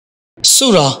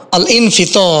Surah Al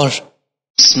Infitaar.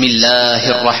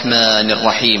 Bismillahir Rahmanir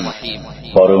Rahim.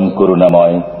 পরম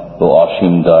করুণাময় ও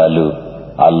অসীম দয়ালু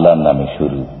আল্লাহর নামে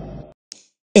শুরু।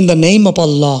 In the name of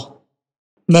Allah,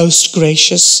 most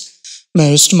gracious,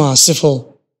 most merciful.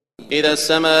 إذا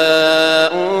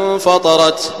السماء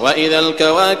انفطرت وإذا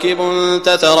الكواكب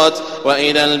انتثرت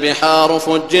وإذا البحار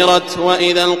فجرت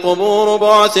وإذا القبور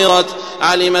بعثرت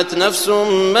علمت نفس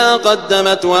ما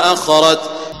قدمت وأخرت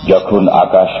যখন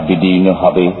আকাশ বিদীর্ণ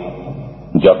হবে,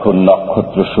 যখন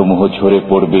নক্ষত্রসমূহ ঝরে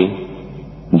পড়বে,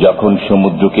 যখন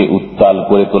সমুদ্রকে উত্তাল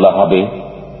করে তোলা হবে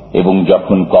এবং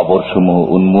যখন কবরসমূহ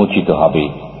উন্মোচিত হবে,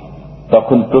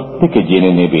 তখন প্রত্যেকে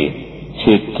জেনে নেবে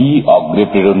সে কি অগ্রে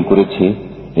প্রেরণ করেছে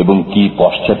এবং কি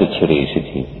পশ্চাতে ছেড়ে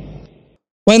এসেছে।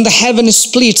 When the heaven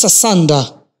splits asunder,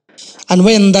 and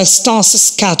when the stars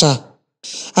scatter,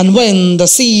 and when the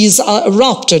seas are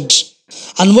erupted,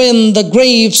 and when the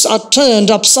graves are turned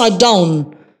upside down,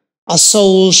 a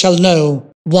soul shall know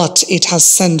what it has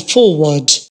sent forward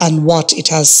and what it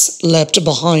has left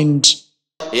behind.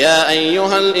 يا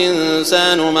أيها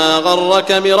الإنسان ما غرك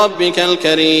بربك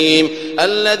الكريم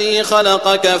الذي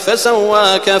خلقك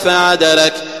فسواك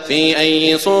فعدلك في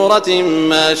أي صورة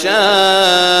ما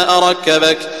شاء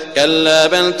ركبك كلا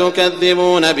بل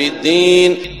تكذبون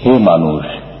بالدين হে মানুষ,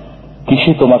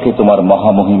 কিসে তোমাকে তোমার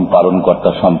মহামহিম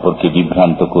পালনকর্তা সম্পর্কে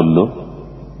বিভ্রান্ত করল?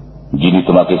 যিনি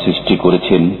তোমাকে সৃষ্টি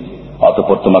করেছেন,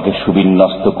 অতঃপর তোমাকে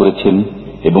সুবিন্যস্ত করেছেন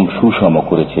এবং সুষম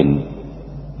করেছেন।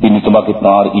 তিনি তোমাকে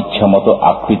তাঁর ইচ্ছামতো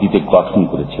আকৃতিতে গঠন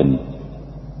করেছেন।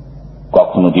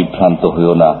 কখনো বিভ্রান্ত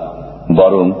হইও না,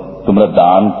 বরং তোমরা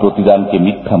দান প্রতিদানকে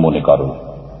মিথ্যা মনে করো।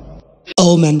 O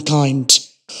mankind,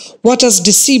 what has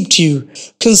deceived you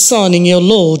concerning your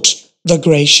Lord, the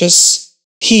gracious?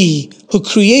 He who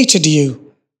created you,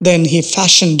 then he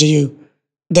fashioned you,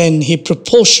 then he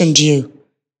proportioned you.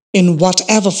 In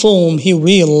whatever form he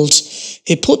willed,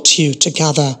 he put you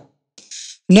together.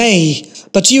 Nay,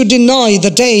 but you deny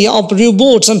the day of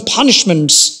rewards and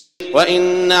punishments.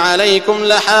 وإن عليكم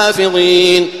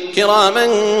لحافظين كراما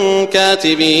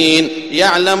كاتبين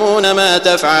يعلمون ما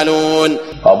تفعلون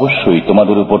অবশ্যই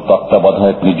তোমাদের উপর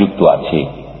তত্ত্বাবধায়ক নিযুক্ত আছে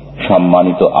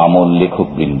সম্মানিত আমল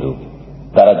লেখকবৃন্দ,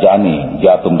 তারা জানে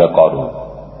যা তোমরা করো।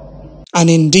 And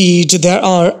indeed there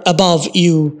are above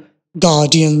you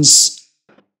guardians,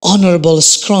 honorable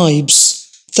scribes.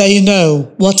 They know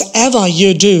whatever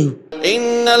you do.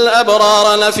 إن الأبرار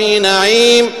لفي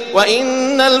نعيم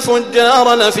وإن الفجار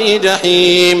لفي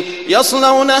جحيم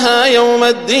يصلونها يوم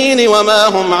الدين وما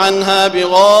هم عنها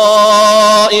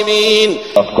بغائبين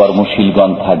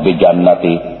কর্মশীলগণ থাকবে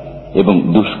জান্নাতে এবং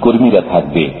দুষ্কর্মীরা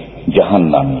থাকবে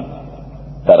জাহান্নামে।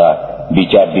 তারা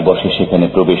বিচার দিবসে সেখানে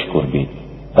প্রবেশ করবে,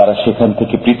 তারা সেখান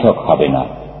থেকে পৃথক হবে না।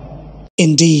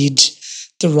 Indeed,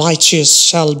 the righteous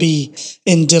shall be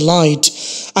in delight,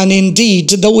 and indeed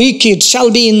the wicked shall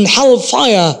be in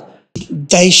hellfire.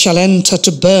 They shall enter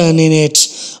to burn in it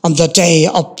on the day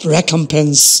of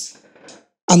recompense,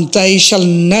 and they shall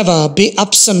never be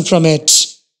absent from it.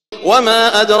 وما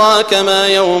أدراك ما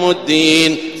يوم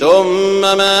الدين ثم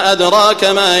ما أدراك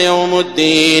ما يوم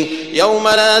الدين يوم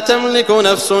لا تملك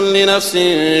نفس لنفس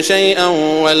شيئا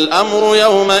والأمر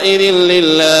يومئذ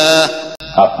لله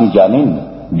আপনি জানেন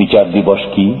বিচার দিবস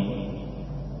কি?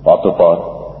 অতঃপর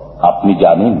আপনি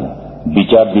জানেন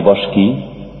বিচার দিবস কি?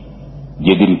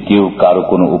 যেদিন কেউ কারো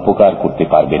কোনো উপকার করতে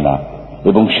পারবে না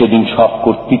এবং সেদিন সব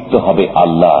কর্তৃত্ব হবে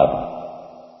আল্লাহর।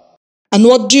 And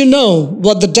what do you know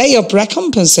what the day of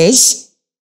recompense is?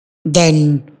 Then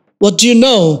what do you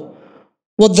know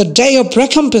what the day of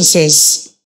recompense is?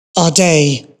 A day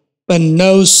when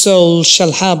no soul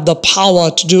shall have the power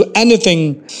to do anything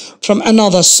from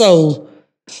another soul,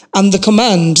 and the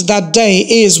command that day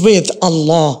is with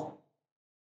Allah.